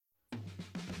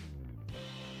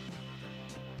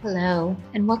Hello,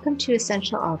 and welcome to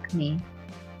Essential Alchemy.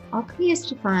 Alchemy is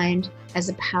defined as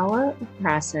a power of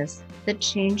process that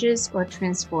changes or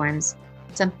transforms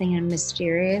something in a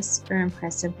mysterious or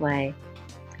impressive way.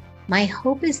 My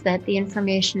hope is that the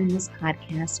information in this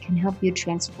podcast can help you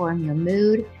transform your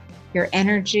mood, your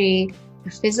energy,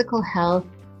 your physical health,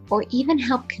 or even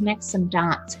help connect some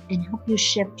dots and help you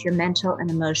shift your mental and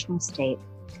emotional state.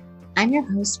 I'm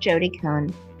your host, Jody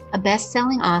Cohn, a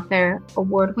best-selling author,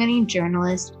 award-winning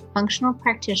journalist, functional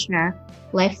practitioner,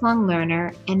 lifelong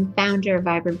learner, and founder of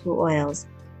Vibrant Blue Oils,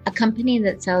 a company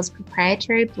that sells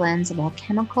proprietary blends of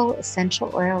alchemical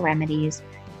essential oil remedies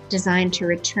designed to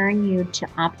return you to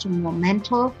optimal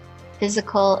mental,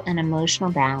 physical, and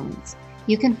emotional balance.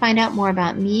 You can find out more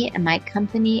about me and my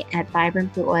company at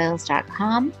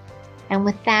vibrantblueoils.com. And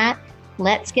with that,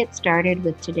 let's get started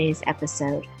with today's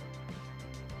episode.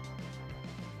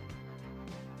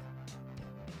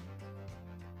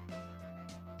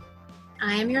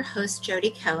 I am your host,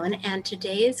 Jody Cohn, and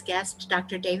today's guest,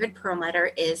 Dr. David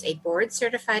Perlmutter, is a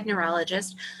board-certified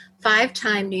neurologist,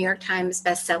 5-time New York Times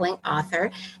bestselling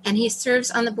author, and he serves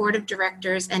on the board of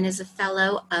directors and is a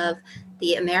fellow of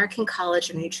the American College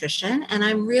of Nutrition. And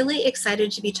I'm really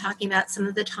excited to be talking about some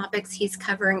of the topics he's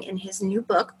covering in his new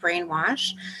book,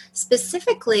 Brainwash,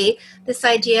 specifically this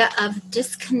idea of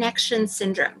disconnection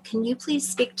syndrome. Can you please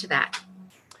speak to that?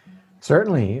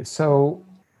 Certainly. So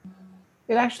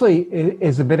it actually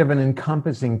is a bit of an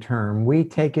encompassing term. We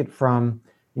take it from,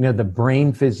 the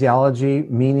brain physiology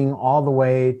meaning all the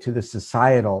way to the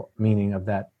societal meaning of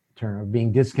that term, of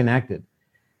being disconnected.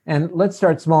 And let's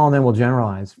start small and then we'll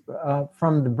generalize.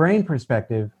 From the brain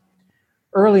perspective,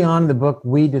 early on in the book,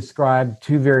 we described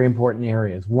two very important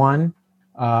areas. One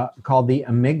called the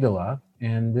amygdala,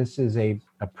 and this is a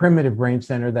primitive brain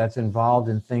center that's involved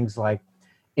in things like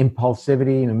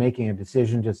impulsivity, making a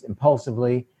decision just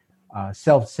impulsively,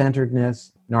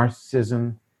 self-centeredness,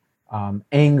 narcissism,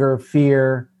 anger,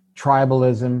 fear,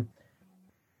 tribalism,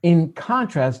 in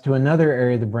contrast to another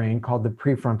area of the brain called the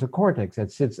prefrontal cortex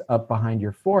that sits up behind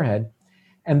your forehead.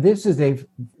 And this is a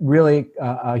really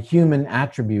a human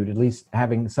attribute, at least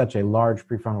having such a large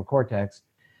prefrontal cortex.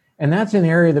 And that's an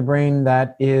area of the brain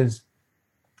that is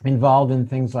involved in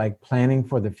things like planning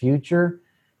for the future,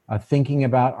 thinking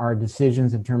about our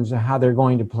decisions in terms of how they're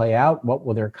going to play out, what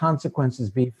will their consequences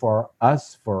be for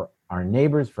us, for our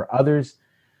neighbors, for others,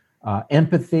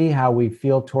 empathy, how we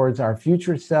feel towards our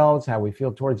future selves, how we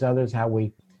feel towards others, how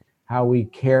we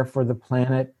care for the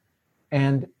planet.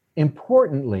 And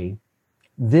importantly,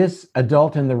 this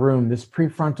adult in the room, this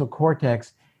prefrontal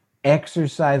cortex,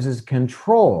 exercises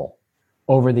control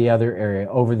over the other area,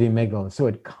 over the amygdala. So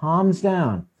it calms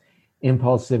down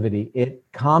impulsivity. It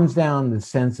calms down the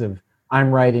sense of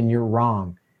I'm right and you're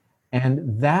wrong.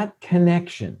 And that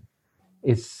connection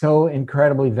is so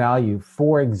incredibly valuable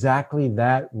for exactly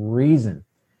that reason.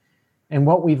 And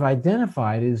what we've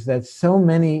identified is that so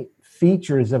many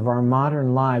features of our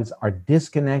modern lives are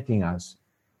disconnecting us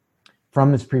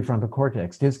from this prefrontal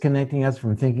cortex, disconnecting us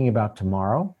from thinking about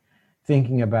tomorrow,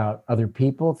 thinking about other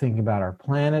people, thinking about our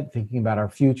planet, thinking about our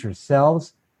future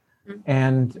selves.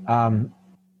 And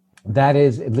that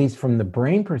is, at least from the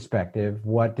brain perspective,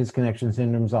 what disconnection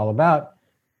syndrome is all about.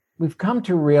 We've come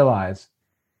to realize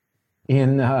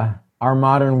in our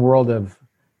modern world of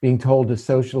being told to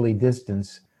socially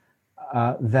distance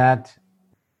that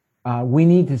we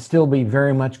need to still be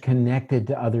very much connected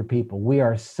to other people. We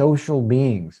are social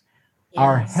beings. Yes.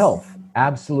 Our health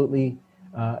absolutely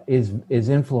is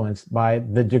influenced by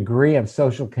the degree of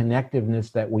social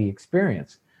connectiveness that we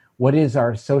experience. What is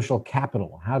our social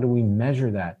capital? How do we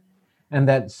measure that? And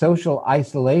that social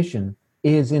isolation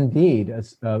is indeed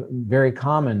very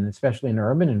common, especially in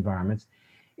urban environments,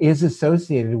 is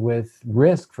associated with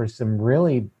risk for some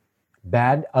really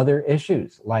bad other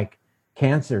issues like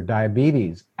cancer,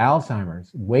 diabetes,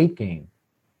 Alzheimer's, weight gain,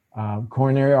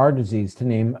 coronary artery disease, to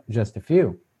name just a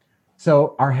few.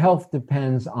 So our health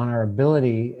depends on our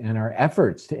ability and our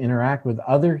efforts to interact with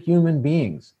other human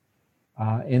beings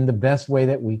in the best way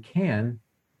that we can.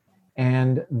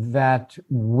 And that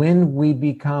when we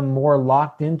become more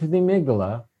locked into the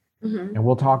amygdala, and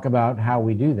we'll talk about how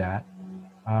we do that,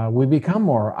 we become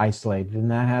more isolated, and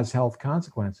that has health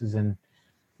consequences. And,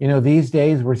 these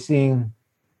days we're seeing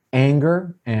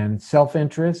anger and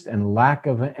self-interest and lack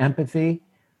of empathy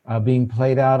being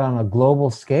played out on a global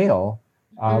scale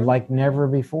like never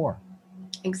before.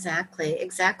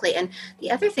 Exactly. And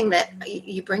the other thing that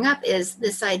you bring up is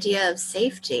this idea of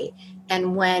safety.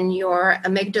 And when your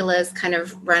amygdala is kind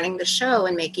of running the show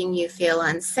and making you feel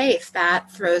unsafe,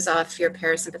 that throws off your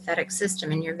parasympathetic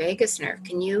system and your vagus nerve.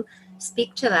 Can you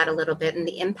speak to that a little bit and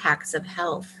the impacts of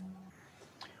health?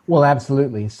 Well,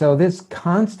 absolutely. So this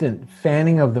constant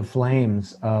fanning of the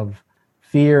flames of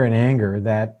fear and anger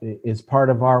that is part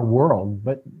of our world,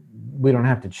 but we don't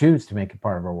have to choose to make it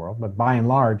part of our world, but by and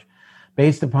large,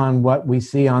 based upon what we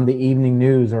see on the evening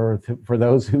news, or for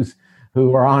those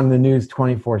who are on the news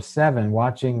 24/7,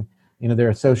 watching,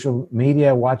 their social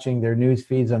media, watching their news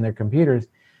feeds on their computers,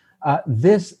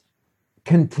 this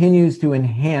continues to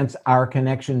enhance our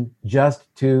connection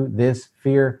just to this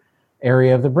fear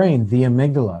area of the brain, the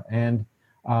amygdala, and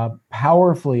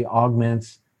powerfully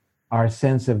augments our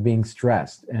sense of being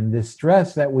stressed. And this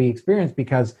stress that we experience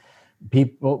because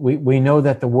we know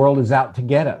that the world is out to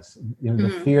get us. The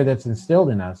fear that's instilled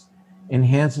in us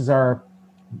enhances our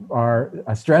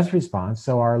stress response.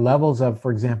 So our levels of,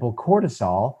 for example,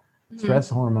 cortisol, stress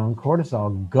hormone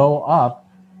cortisol, go up,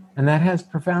 and that has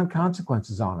profound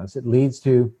consequences on us. It leads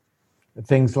to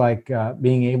things like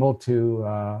being able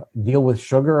to deal with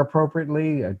sugar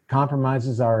appropriately,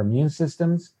 compromises our immune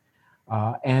systems,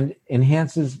 and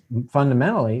enhances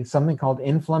fundamentally something called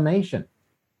inflammation.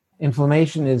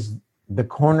 Inflammation is the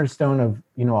cornerstone of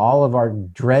all of our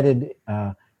dreaded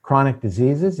chronic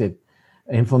diseases.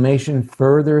 Inflammation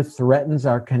further threatens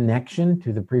our connection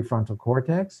to the prefrontal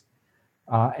cortex,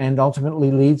 and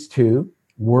ultimately leads to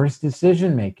worse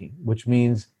decision making, which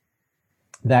means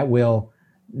that we'll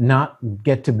not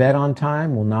get to bed on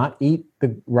time, will not eat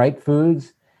the right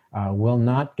foods, will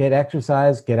not get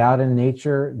exercise, get out in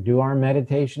nature, do our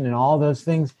meditation, and all those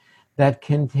things that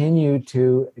continue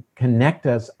to connect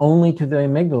us only to the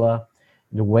amygdala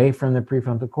and away from the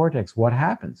prefrontal cortex. What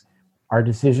happens? Our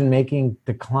decision making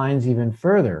declines even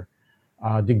further,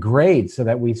 degrades, so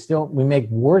that we make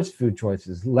worse food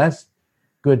choices, less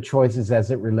good choices as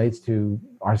it relates to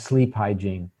our sleep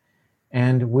hygiene.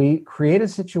 And we create a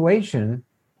situation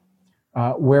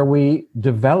where we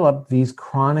develop these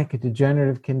chronic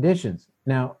degenerative conditions.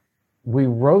 Now, we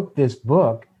wrote this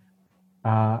book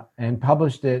and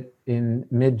published it in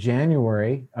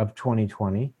mid-January of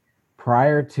 2020,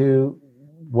 prior to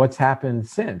what's happened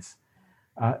since.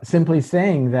 Simply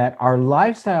saying that our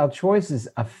lifestyle choices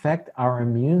affect our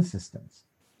immune systems.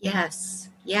 Yes,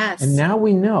 yes. And now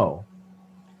we know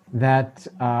that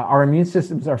our immune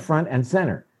systems are front and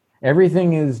center.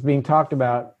 Everything is being talked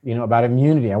about, about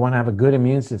immunity. I want to have a good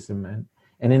immune system.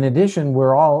 And in addition,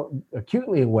 we're all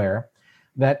acutely aware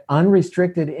that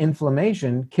unrestricted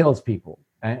inflammation kills people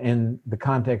in the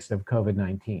context of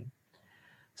COVID-19.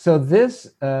 So this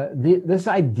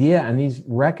idea and these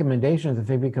recommendations, that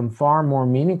they become far more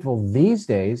meaningful these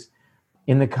days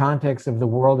in the context of the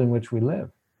world in which we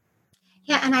live.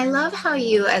 Yeah, and I love how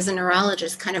you, as a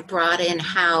neurologist, kind of brought in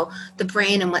how the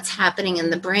brain and what's happening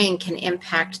in the brain can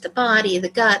impact the body, the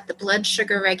gut, the blood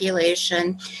sugar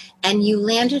regulation. And you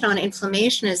landed on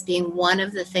inflammation as being one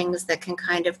of the things that can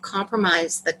kind of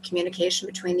compromise the communication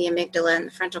between the amygdala and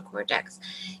the frontal cortex.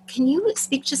 Can you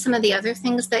speak to some of the other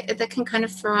things that can kind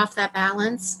of throw off that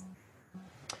balance?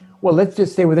 Well, let's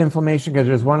just stay with inflammation, because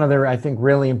there's one other, I think,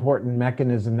 really important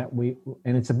mechanism that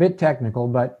and it's a bit technical,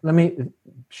 but let me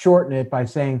shorten it by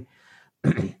saying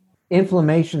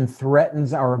inflammation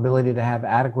threatens our ability to have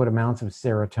adequate amounts of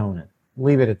serotonin.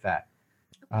 Leave it at that.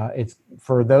 It's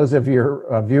for those of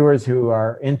your viewers who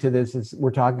are into this, we're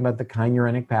talking about the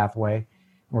kynurenine pathway.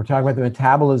 We're talking about the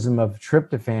metabolism of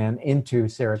tryptophan into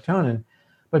serotonin,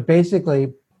 but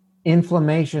basically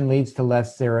inflammation leads to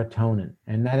less serotonin,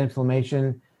 and that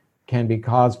inflammation can be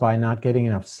caused by not getting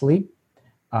enough sleep,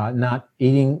 not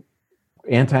eating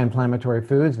anti-inflammatory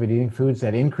foods, but eating foods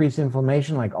that increase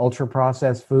inflammation, like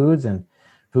ultra-processed foods and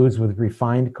foods with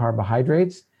refined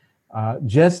carbohydrates.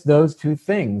 Just those two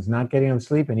things, not getting enough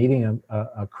sleep and eating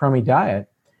a crummy diet,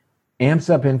 amps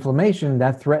up inflammation.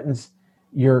 That threatens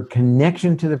your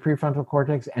connection to the prefrontal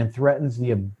cortex and threatens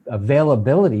the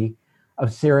availability of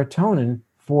serotonin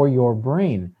for your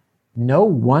brain. No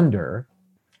wonder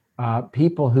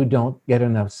people who don't get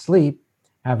enough sleep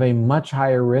have a much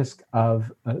higher risk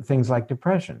of things like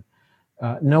depression.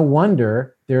 No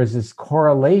wonder there's this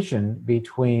correlation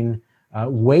between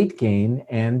weight gain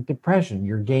and depression.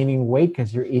 You're gaining weight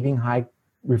because you're eating high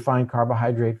refined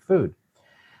carbohydrate food.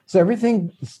 So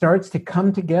everything starts to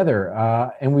come together,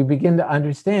 and we begin to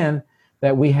understand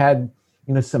that we had,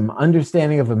 some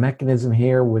understanding of a mechanism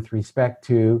here with respect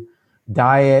to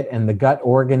diet and the gut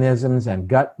organisms and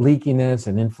gut leakiness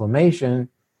and inflammation.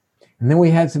 And then we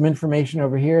had some information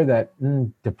over here that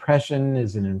depression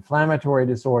is an inflammatory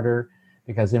disorder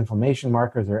because inflammation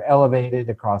markers are elevated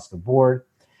across the board.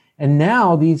 And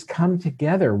now these come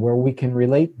together where we can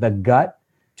relate the gut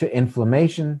to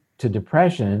inflammation, to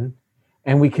depression,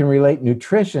 and we can relate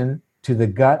nutrition to the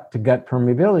gut, to gut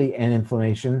permeability and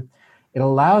inflammation. It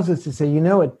allows us to say,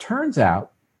 it turns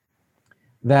out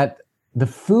that the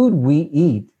food we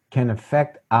eat can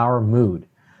affect our mood.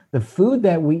 The food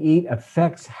that we eat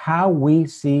affects how we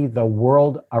see the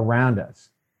world around us.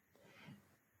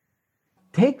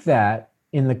 Take that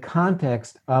in the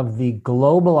context of the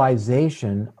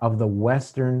globalization of the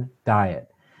Western diet,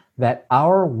 that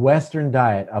our Western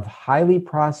diet of highly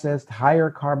processed, higher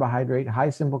carbohydrate, high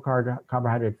simple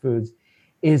carbohydrate foods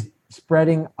is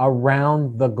spreading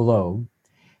around the globe,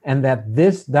 and that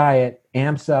this diet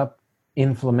amps up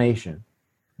inflammation,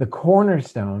 the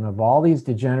cornerstone of all these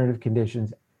degenerative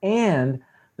conditions and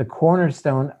the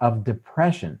cornerstone of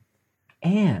depression,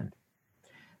 and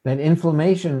that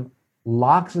inflammation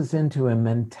locks us into a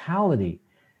mentality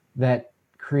that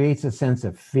creates a sense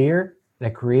of fear,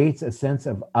 that creates a sense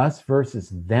of us versus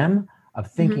them,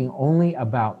 of thinking only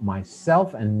about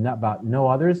myself and about no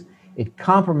others. It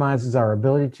compromises our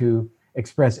ability to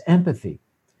express empathy.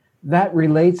 That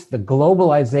relates the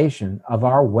globalization of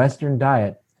our Western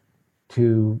diet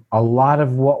to a lot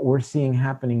of what we're seeing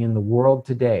happening in the world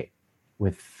today,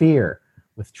 with fear,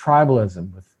 with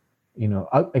tribalism, with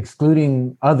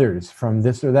excluding others from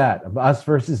this or that, of us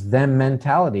versus them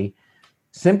mentality,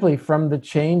 simply from the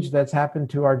change that's happened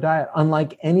to our diet,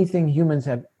 unlike anything humans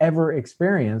have ever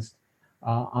experienced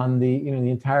on the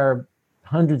entire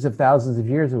hundreds of thousands of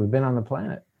years that we've been on the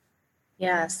planet.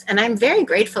 Yes, and I'm very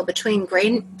grateful. Between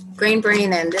Grain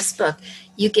Brain and this book,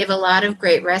 you give a lot of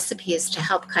great recipes to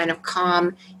help kind of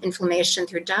calm inflammation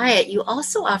through diet. You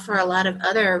also offer a lot of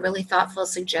other really thoughtful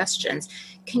suggestions.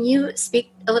 Can you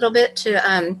speak a little bit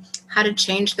to how to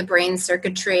change the brain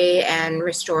circuitry and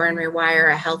restore and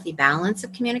rewire a healthy balance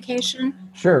of communication?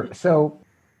 Sure. So,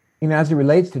 as it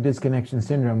relates to disconnection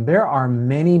syndrome, there are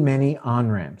many, many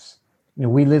on-ramps.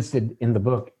 We listed in the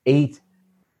book 8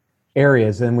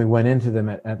 areas, and we went into them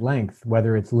at length,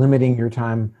 whether it's limiting your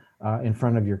time in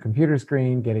front of your computer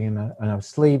screen, getting enough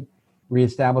sleep,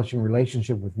 reestablishing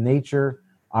relationship with nature,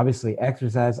 obviously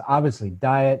exercise, obviously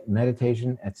diet,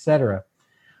 meditation, etc.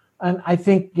 And I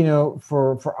think,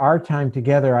 for our time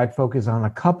together, I'd focus on a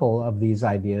couple of these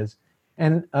ideas.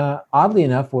 And oddly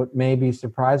enough, what may be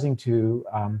surprising to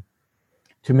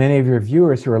many of your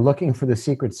viewers who are looking for the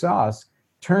secret sauce,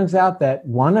 turns out that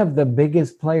one of the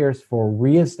biggest players for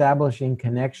reestablishing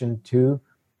connection to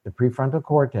the prefrontal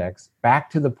cortex, back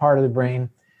to the part of the brain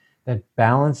that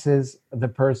balances the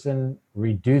person,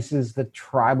 reduces the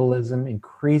tribalism,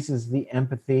 increases the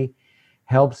empathy,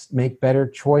 helps make better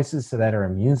choices so that our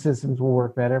immune systems will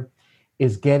work better,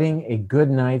 is getting a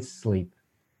good night's sleep.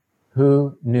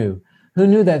 Who knew? Who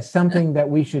knew that's something that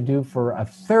we should do for a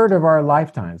third of our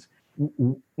lifetimes?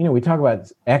 We talk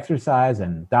about exercise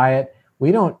and diet.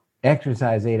 We don't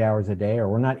exercise 8 hours a day, or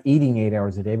we're not eating 8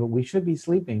 hours a day, but we should be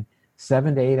sleeping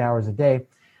 7 to 8 hours a day.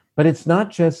 But it's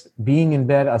not just being in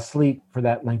bed asleep for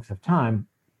that length of time.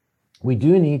 We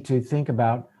do need to think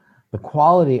about the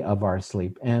quality of our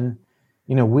sleep. And,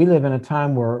 we live in a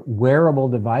time where wearable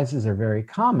devices are very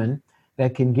common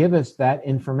that can give us that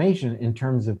information in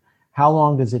terms of how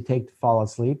long does it take to fall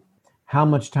asleep? How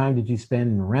much time did you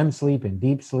spend in REM sleep and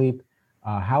deep sleep?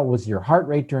 How was your heart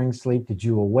rate during sleep? Did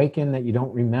you awaken that you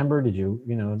don't remember? Did you,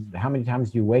 how many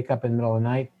times do you wake up in the middle of the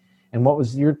night? And what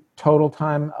was your total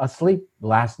time asleep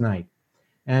last night?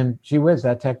 And gee whiz,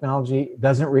 that technology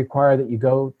doesn't require that you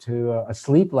go to a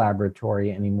sleep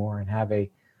laboratory anymore and have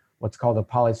what's called a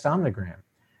polysomnogram.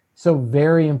 So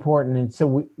very important. And so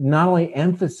we not only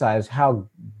emphasize how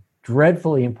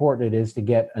dreadfully important it is to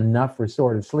get enough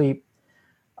restorative sleep,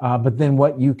 but then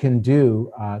what you can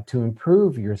do to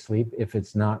improve your sleep if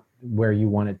it's not where you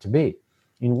want it to be.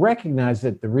 And recognize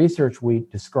that the research we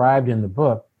described in the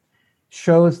book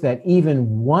shows that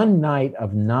even one night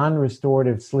of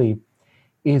non-restorative sleep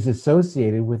is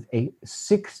associated with a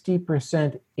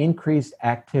 60% increased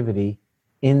activity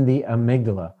in the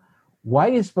amygdala.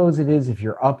 Why do you suppose it is, if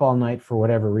you're up all night for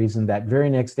whatever reason, that very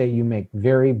next day you make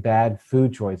very bad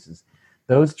food choices?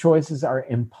 Those choices are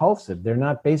impulsive. They're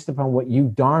not based upon what you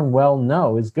darn well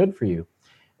know is good for you.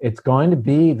 It's going to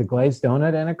be the glazed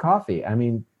donut and a coffee. I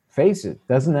mean, face it,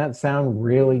 doesn't that sound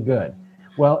really good?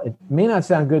 Well, it may not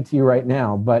sound good to you right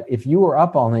now, but if you were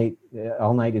up all night,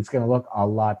 it's going to look a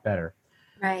lot better.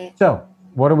 Right. So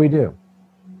what do?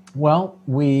 Well,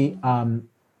 we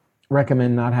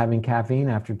recommend not having caffeine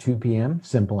after 2 p.m.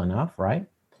 Simple enough, right?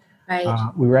 Right.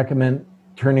 We recommend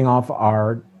turning off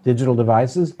our digital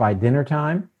devices by dinner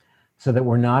time so that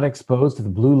we're not exposed to the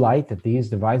blue light that these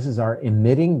devices are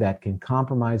emitting that can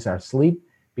compromise our sleep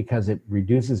because it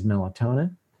reduces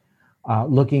melatonin.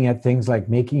 Looking at things like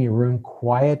making your room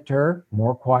quieter,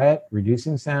 more quiet,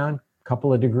 reducing sound, a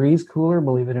couple of degrees cooler,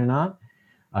 believe it or not,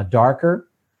 darker.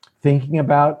 thinking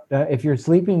about if you're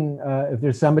sleeping, if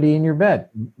there's somebody in your bed,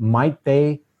 might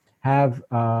they have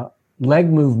leg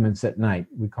movements at night?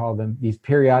 We call them these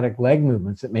periodic leg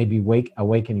movements that may be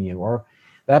awakening you. Or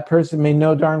that person may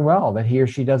know darn well that he or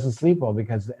she doesn't sleep well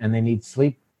and they need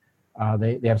sleep.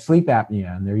 They have sleep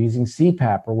apnea and they're using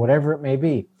CPAP or whatever it may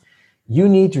be. You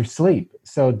need your sleep.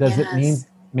 So does it mean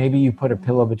maybe you put a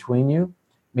pillow between you?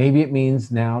 Maybe it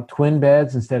means now twin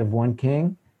beds instead of one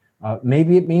king.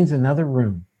 Maybe it means another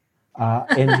room.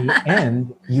 In the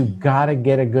end, you got to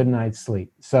get a good night's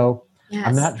sleep. So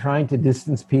I'm not trying to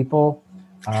distance people,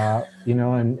 and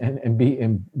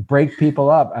break people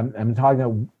up. I'm talking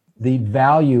about the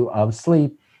value of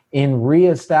sleep in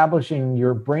reestablishing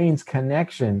your brain's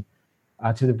connection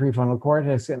to the prefrontal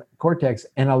cortex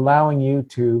and allowing you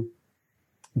to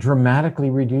dramatically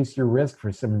reduce your risk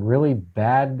for some really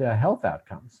bad health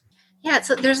outcomes. Yeah,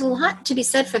 so there's a lot to be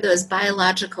said for those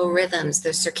biological rhythms, the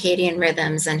circadian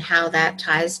rhythms, and how that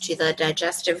ties to the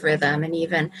digestive rhythm and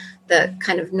even the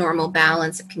kind of normal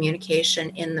balance of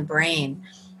communication in the brain.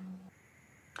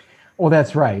 Well,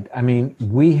 that's right. I mean,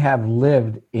 we have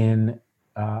lived in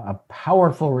a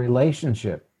powerful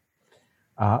relationship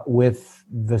with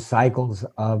the cycles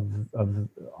of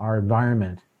our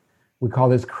environment. We call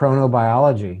this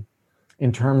chronobiology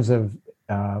in terms of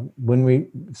when we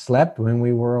slept, when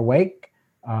we were awake,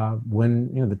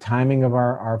 when the timing of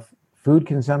our food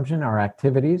consumption, our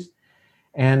activities,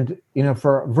 and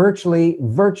for virtually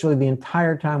the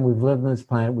entire time we've lived on this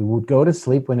planet, we would go to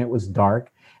sleep when it was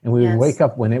dark, and we would wake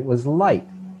up when it was light.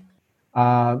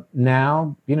 Now,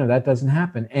 that doesn't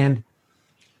happen, and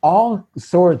all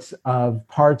sorts of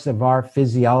parts of our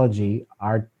physiology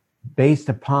are based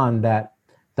upon that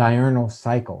diurnal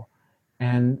cycle,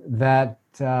 and that.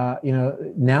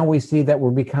 Now we see that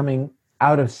we're becoming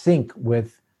out of sync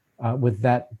with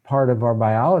that part of our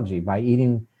biology by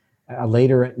eating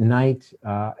later at night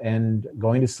and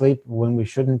going to sleep when we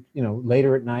shouldn't,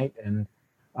 later at night. And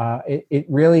it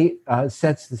really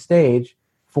sets the stage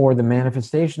for the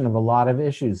manifestation of a lot of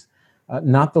issues,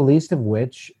 not the least of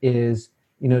which is,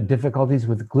 difficulties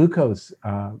with glucose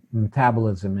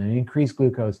metabolism and increased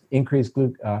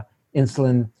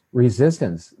insulin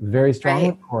resistance, very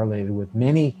strongly correlated with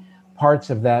many parts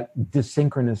of that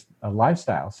dysynchronous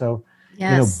lifestyle. So,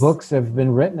 books have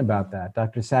been written about that.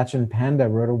 Dr. Sachin Panda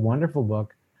wrote a wonderful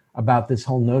book about this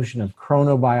whole notion of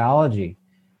chronobiology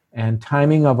and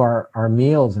timing of our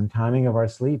meals and timing of our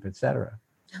sleep, etc.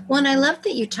 Well, and I love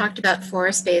that you talked about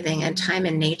forest bathing and time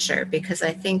in nature, because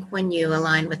I think when you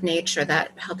align with nature,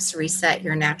 that helps reset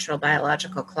your natural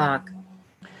biological clock.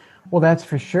 Well, that's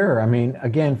for sure. I mean,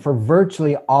 again, for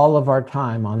virtually all of our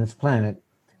time on this planet,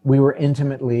 we were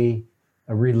intimately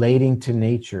relating to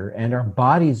nature, and our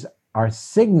bodies are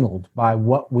signaled by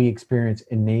what we experience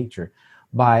in nature,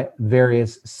 by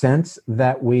various scents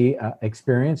that we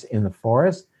experience in the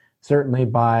forest, certainly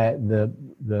by the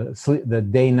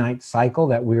day-night cycle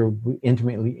that we're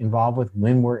intimately involved with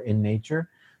when we're in nature,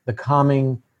 the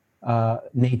calming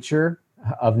nature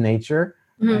of nature,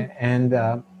 and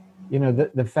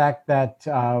the fact that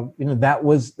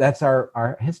that's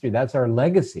our history, that's our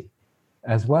legacy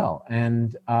as well.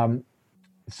 And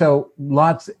so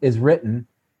lots is written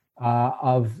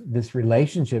of this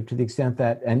relationship, to the extent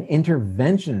that an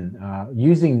intervention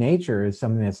using nature is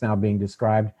something that's now being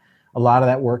described. A lot of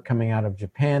that work coming out of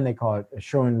Japan, they call it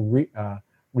Shorin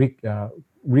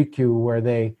Rikyu, where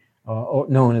they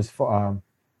known as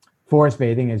forest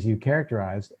bathing, as you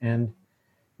characterized. And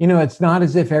it's not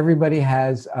as if everybody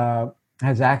has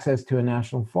access to a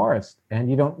national forest, and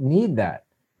you don't need that.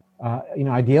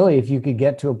 Ideally, if you could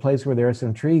get to a place where there are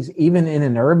some trees, even in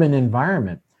an urban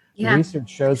environment, the research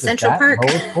shows that lowers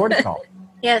cortisol.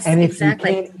 Yes, and if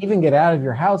exactly. you can't even get out of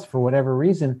your house for whatever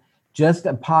reason, just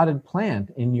a potted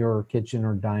plant in your kitchen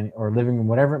or dining or living room,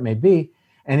 whatever it may be.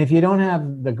 And if you don't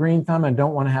have the green thumb and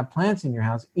don't want to have plants in your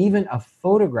house, even a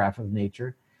photograph of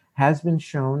nature has been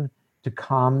shown to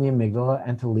calm the amygdala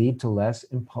and to lead to less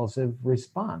impulsive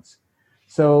response.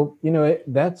 So,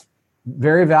 that's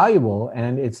very valuable,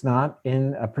 and it's not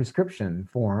in a prescription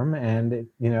form, and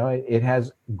it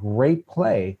has great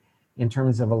play in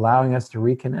terms of allowing us to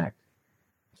reconnect.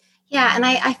 Yeah, and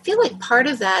I feel like part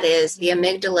of that is the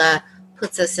amygdala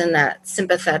puts us in that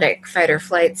sympathetic fight or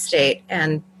flight state,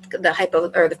 and the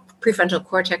the prefrontal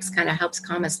cortex kind of helps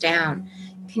calm us down.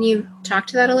 Can you talk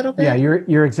to that a little bit? Yeah,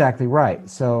 you're exactly right.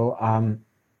 So,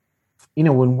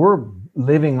 when we're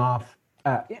living off,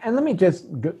 and let me just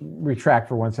retract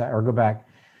for one second or go back.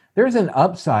 There's an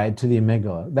upside to the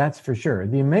amygdala, that's for sure.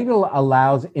 The amygdala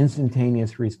allows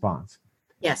instantaneous response.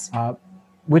 Yes.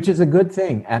 Which is a good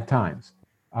thing at times,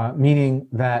 meaning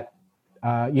that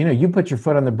you put your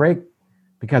foot on the brake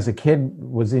because a kid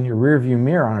was in your rearview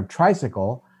mirror on a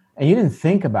tricycle, and you didn't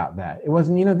think about that. It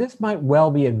wasn't, this might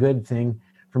well be a good thing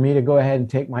for me to go ahead and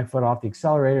take my foot off the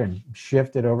accelerator and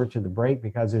shift it over to the brake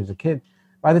because there's a kid.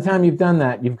 By the time you've done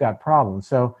that, you've got problems.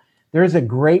 So there is a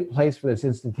great place for this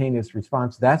instantaneous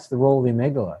response. That's the role of the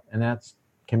amygdala, and that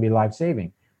can be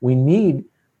life-saving. We need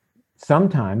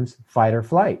sometimes fight or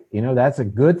flight. That's a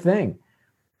good thing,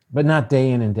 but not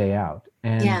day in and day out.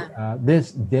 And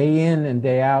this day in and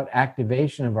day out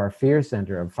activation of our fear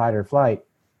center of fight or flight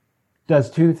does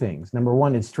two things. Number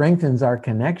one, it strengthens our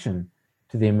connection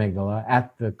to the amygdala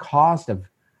at the cost of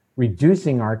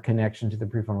reducing our connection to the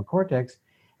prefrontal cortex.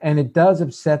 And it does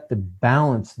upset the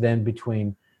balance then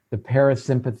between the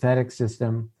parasympathetic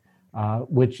system,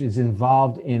 which is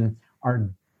involved in our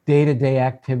day-to-day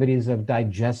activities of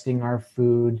digesting our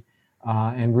food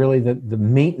and really the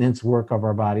maintenance work of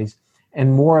our bodies,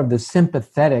 and more of the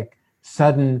sympathetic,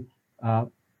 sudden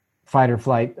fight or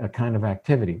flight kind of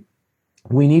activity.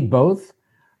 We need both,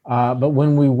 but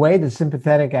when we weigh the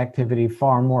sympathetic activity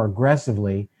far more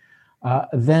aggressively,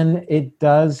 then it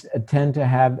does tend to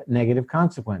have negative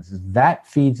consequences. That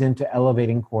feeds into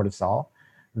elevating cortisol.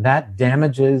 That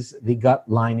damages the gut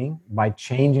lining by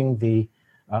changing the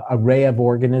array of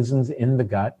organisms in the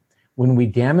gut. When we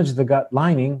damage the gut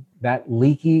lining, that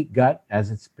leaky gut, as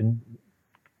it's been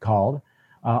called,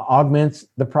 augments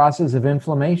the process of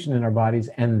inflammation in our bodies,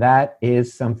 and that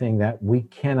is something that we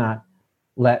cannot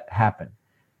let happen,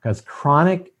 because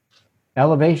chronic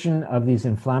elevation of these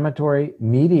inflammatory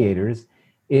mediators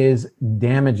is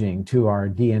damaging to our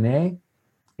DNA.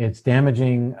 It's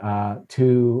damaging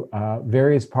to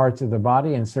various parts of the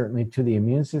body and certainly to the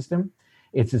immune system.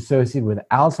 It's associated with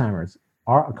Alzheimer's,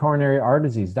 coronary heart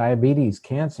disease, diabetes,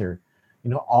 cancer,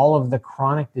 all of the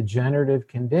chronic degenerative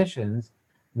conditions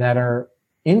that are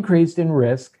increased in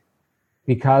risk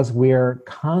because we're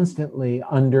constantly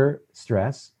under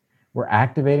stress. We're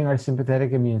activating our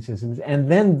sympathetic immune systems,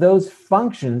 and then those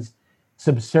functions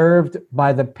subserved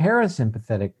by the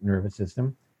parasympathetic nervous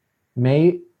system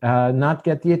may not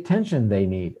get the attention they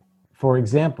need. For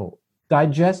example,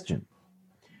 digestion.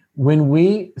 When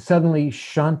we suddenly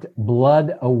shunt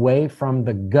blood away from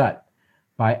the gut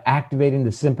by activating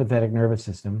the sympathetic nervous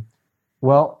system,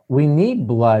 well, we need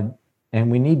blood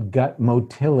and we need gut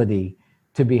motility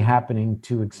to be happening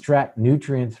to extract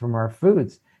nutrients from our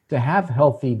foods, to have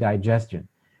healthy digestion.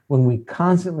 When we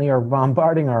constantly are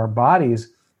bombarding our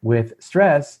bodies with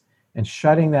stress and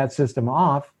shutting that system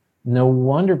off, no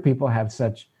wonder people have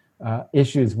such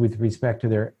issues with respect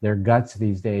to their guts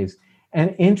these days.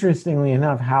 And interestingly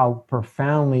enough, how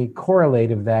profoundly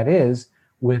correlative that is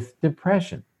with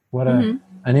depression. What an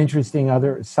interesting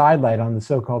other sidelight on the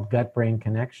so-called gut-brain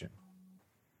connection.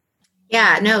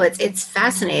 Yeah, no, it's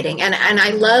fascinating. And I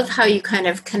love how you kind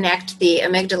of connect the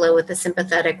amygdala with the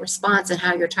sympathetic response, and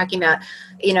how you're talking about,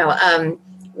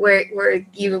 where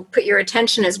you put your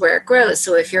attention is where it grows.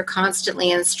 So if you're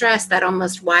constantly in stress, that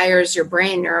almost wires your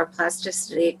brain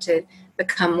neuroplasticity to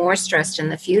become more stressed in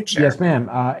the future. Yes, ma'am.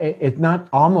 It not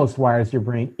almost wires your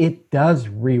brain. It does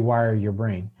rewire your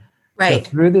brain. Right.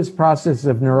 So through this process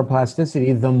of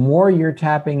neuroplasticity, the more you're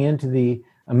tapping into the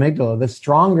amygdala, the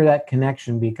stronger that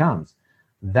connection becomes.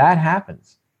 That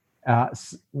happens.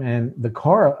 And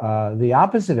the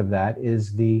opposite of that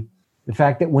is the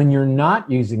fact that when you're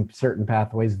not using certain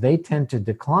pathways, they tend to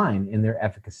decline in their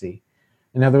efficacy.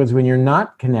 In other words, when you're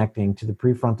not connecting to the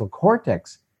prefrontal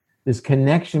cortex, this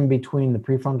connection between the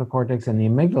prefrontal cortex and the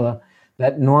amygdala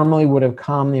that normally would have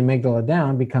calmed the amygdala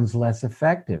down becomes less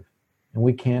effective. And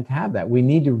we can't have that. We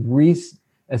need to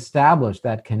re-establish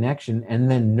that connection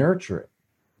and then nurture it.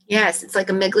 Yes, it's like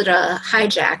amygdala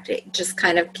hijacked. It just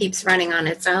kind of keeps running on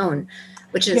its own,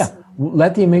 which is... Yeah,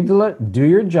 let the amygdala do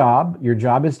your job. Your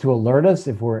job is to alert us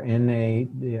if we're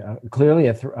in clearly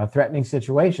a threatening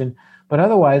situation. But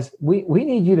otherwise, we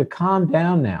need you to calm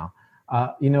down now.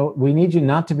 We need you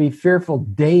not to be fearful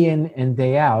day in and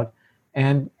day out.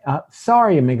 And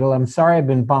sorry, amygdala, I'm sorry I've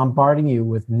been bombarding you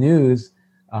with news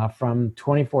from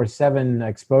 24/7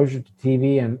 exposure to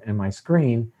TV and my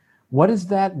screen. What does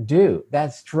that do?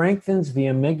 That strengthens the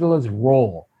amygdala's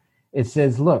role. It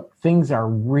says, look, things are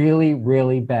really,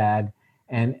 really bad,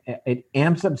 and it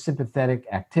amps up sympathetic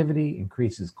activity,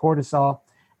 increases cortisol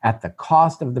at the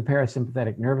cost of the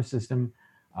parasympathetic nervous system.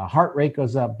 Heart rate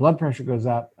goes up, blood pressure goes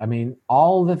up. I mean,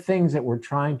 all the things that we're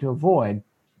trying to avoid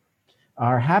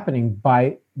are happening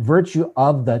by virtue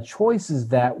of the choices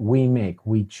that we make.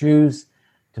 We choose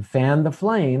to fan the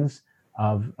flames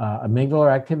of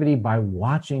amygdalar activity by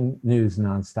watching news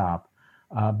nonstop,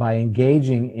 by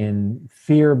engaging in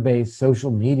fear-based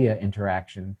social media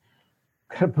interaction,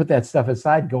 got to put that stuff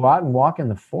aside, go out and walk in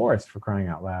the forest, for crying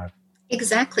out loud.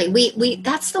 Exactly. We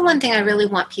that's the one thing I really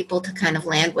want people to kind of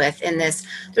land with in this.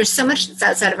 There's so much that's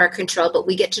outside of our control, but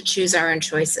we get to choose our own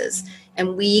choices.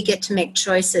 And we get to make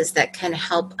choices that can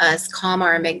help us calm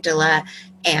our amygdala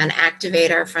and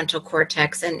activate our frontal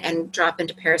cortex and drop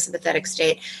into parasympathetic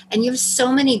state. And you have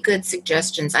so many good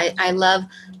suggestions. I love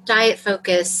diet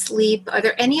focus, sleep. Are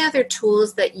there any other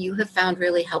tools that you have found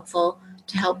really helpful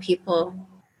to help people?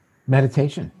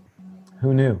 Meditation.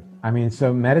 Who knew? I mean,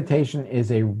 so meditation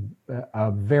is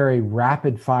a very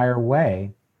rapid fire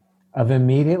way of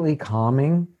immediately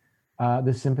calming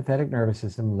the sympathetic nervous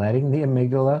system, letting the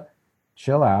amygdala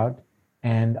chill out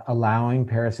and allowing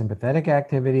parasympathetic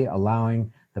activity,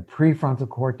 allowing the prefrontal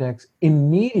cortex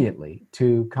immediately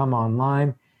to come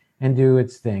online and do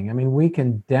its thing. I mean, we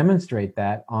can demonstrate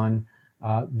that on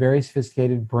very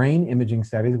sophisticated brain imaging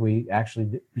studies. We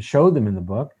actually showed them in the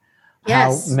book.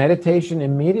 Yes. How meditation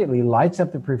immediately lights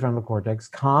up the prefrontal cortex,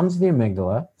 calms the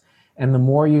amygdala, and the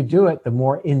more you do it, the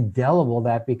more indelible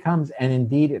that becomes. And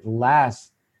indeed, it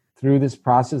lasts through this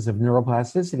process of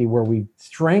neuroplasticity where we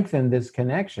strengthen this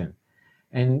connection.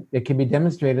 And it can be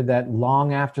demonstrated that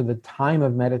long after the time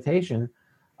of meditation,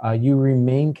 you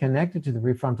remain connected to the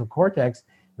prefrontal cortex.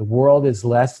 The world is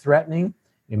less threatening,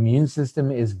 immune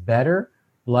system is better,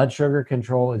 blood sugar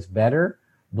control is better,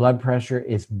 blood pressure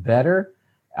is better.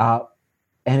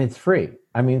 And it's free.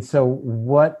 I mean, so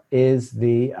what is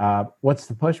what's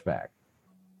the pushback?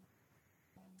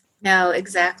 No,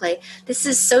 exactly. This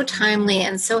is so timely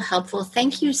and so helpful.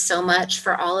 Thank you so much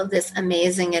for all of this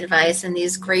amazing advice and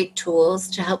these great tools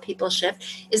to help people shift.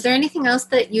 Is there anything else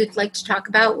that you'd like to talk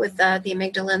about with the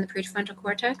amygdala and the prefrontal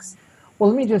cortex?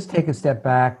 Well, let me just take a step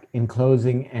back in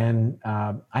closing. And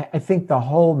I think the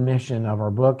whole mission of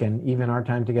our book and even our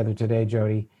time together today,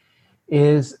 Jody,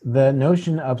 is the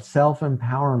notion of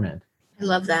self-empowerment. I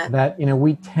love that. That,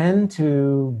 we tend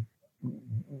to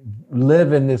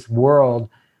live in this world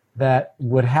that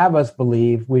would have us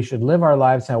believe we should live our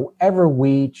lives however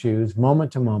we choose,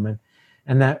 moment to moment,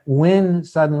 and that when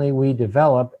suddenly we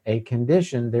develop a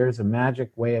condition, there's a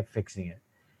magic way of fixing it.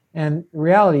 And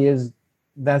reality is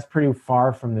that's pretty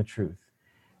far from the truth.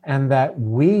 And that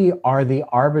we are the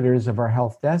arbiters of our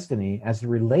health destiny as it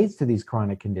relates to these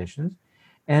chronic conditions.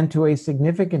 And to a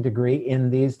significant degree in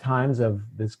these times of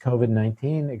this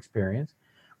COVID-19 experience,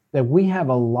 that we have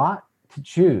a lot to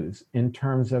choose in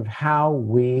terms of how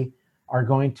we are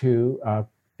going to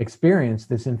experience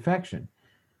this infection.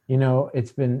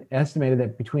 It's been estimated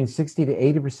that between 60 to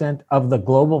 80% of the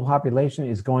global population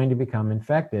is going to become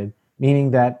infected,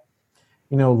 meaning that,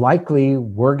 likely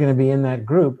we're going to be in that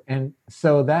group. And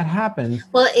so that happens.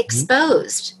 Well,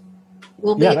 exposed.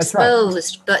 We'll be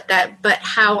exposed, right. but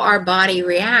how our body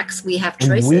reacts, we have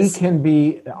choices. And we can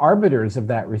be arbiters of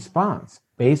that response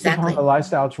based upon the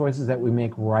lifestyle choices that we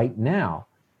make right now.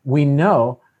 We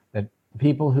know that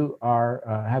people who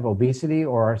have obesity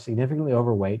or are significantly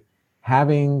overweight,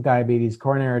 having diabetes,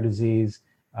 coronary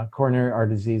artery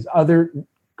disease, other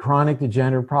chronic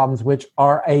degenerative problems, which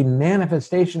are a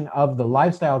manifestation of the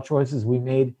lifestyle choices we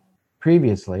made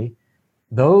previously,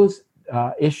 those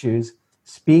issues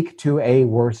speak to a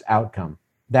worse outcome.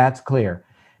 That's clear.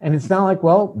 And it's not like,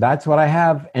 well, that's what I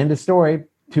have, end of story,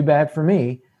 too bad for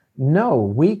me. No,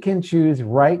 we can choose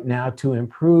right now to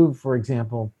improve, for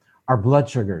example, our blood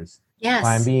sugars. Yes.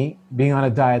 By being on a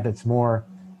diet that's more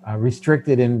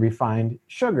restricted in refined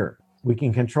sugar. We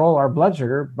can control our blood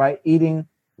sugar by eating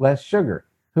less sugar.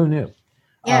 Who knew?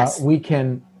 Yes. We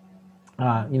can,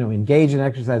 engage in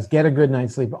exercise, get a good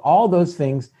night's sleep, all those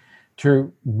things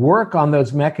to work on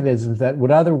those mechanisms that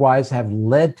would otherwise have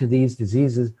led to these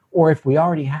diseases. Or if we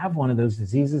already have one of those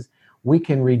diseases, we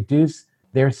can reduce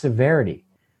their severity.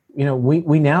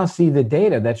 We now see the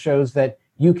data that shows that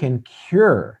you can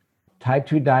cure type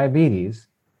 2 diabetes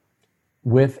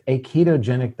with a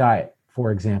ketogenic diet,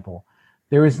 for example.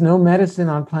 There is no medicine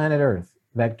on planet Earth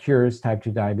that cures type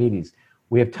 2 diabetes.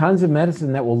 We have tons of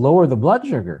medicine that will lower the blood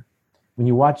sugar. When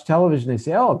you watch television, they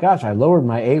say, oh gosh, I lowered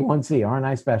my A1C, aren't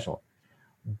I special?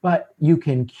 But you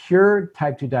can cure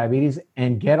type 2 diabetes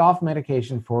and get off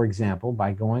medication, for example,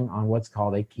 by going on what's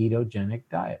called a ketogenic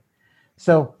diet.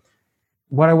 So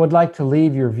what I would like to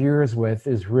leave your viewers with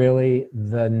is really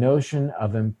the notion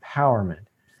of empowerment.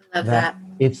 Love that.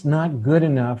 It's not good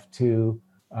enough to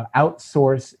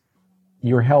outsource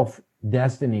your health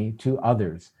destiny to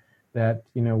others. That,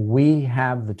 we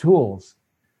have the tools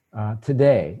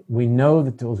today. We know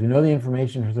the tools, we know the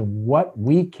information in terms of what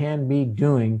we can be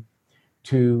doing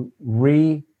to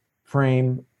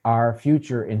reframe our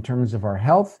future in terms of our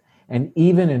health and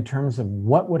even in terms of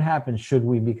what would happen should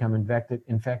we become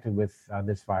infected with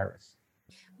this virus.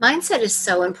 Mindset is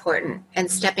so important, and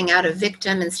stepping out of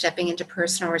victim and stepping into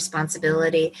personal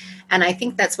responsibility. And I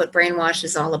think that's what Brainwash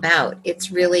is all about. It's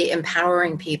really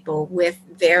empowering people with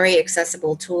very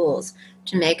accessible tools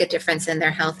to make a difference in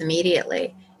their health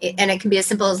immediately. And it can be as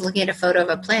simple as looking at a photo of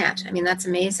a plant. I mean, that's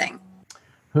amazing.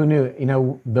 Who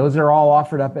knew? Those are all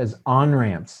offered up as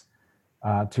on-ramps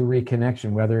to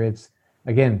reconnection, whether it's,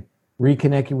 again,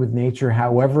 reconnecting with nature,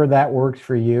 however that works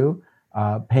for you,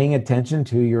 paying attention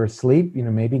to your sleep,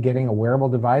 maybe getting a wearable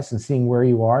device and seeing where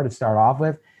you are to start off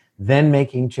with, then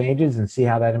making changes and see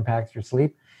how that impacts your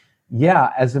sleep.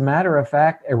 Yeah, as a matter of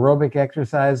fact, aerobic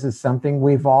exercise is something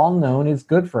we've all known is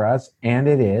good for us, and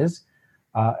it is.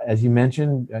 As you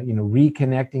mentioned,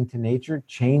 reconnecting to nature,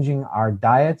 changing our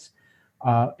diets,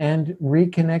 and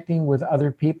reconnecting with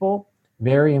other people,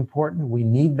 very important. We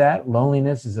need that.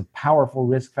 Loneliness is a powerful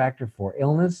risk factor for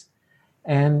illness.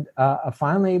 And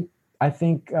finally, I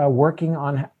think working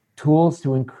on tools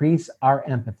to increase our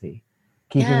empathy,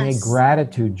 keeping a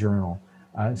gratitude journal,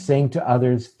 saying to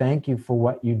others, thank you for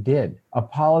what you did,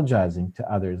 apologizing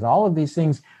to others. All of these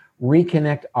things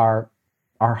reconnect our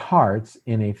hearts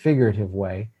in a figurative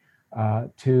way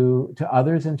to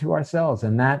others and to ourselves.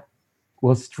 And that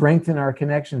will strengthen our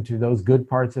connection to those good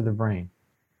parts of the brain.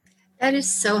 That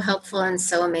is so helpful and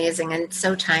so amazing and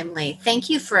so timely. Thank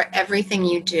you for everything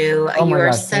you do. Oh my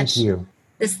gosh, thank you.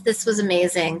 This was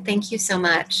amazing. Thank you so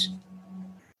much.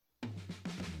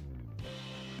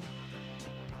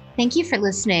 Thank you for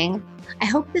listening. I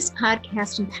hope this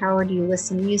podcast empowered you with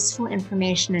some useful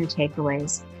information and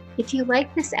takeaways. If you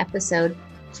like this episode,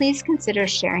 please consider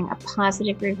sharing a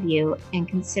positive review and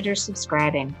consider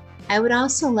subscribing. I would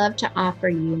also love to offer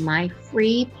you my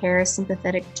free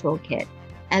parasympathetic toolkit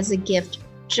as a gift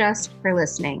just for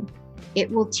listening. It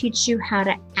will teach you how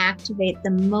to activate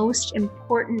the most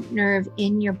important nerve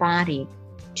in your body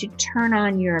to turn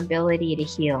on your ability to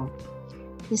heal.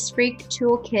 This free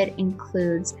toolkit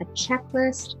includes a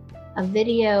checklist, a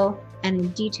video, and a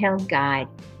detailed guide.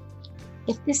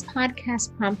 If this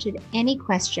podcast prompted any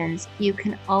questions, you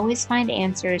can always find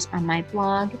answers on my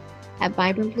blog at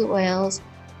Vibrant Blue Oils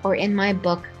or in my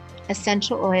book,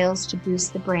 Essential Oils to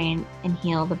Boost the Brain and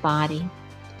Heal the Body.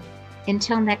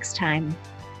 Until next time,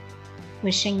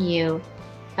 wishing you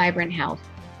vibrant health.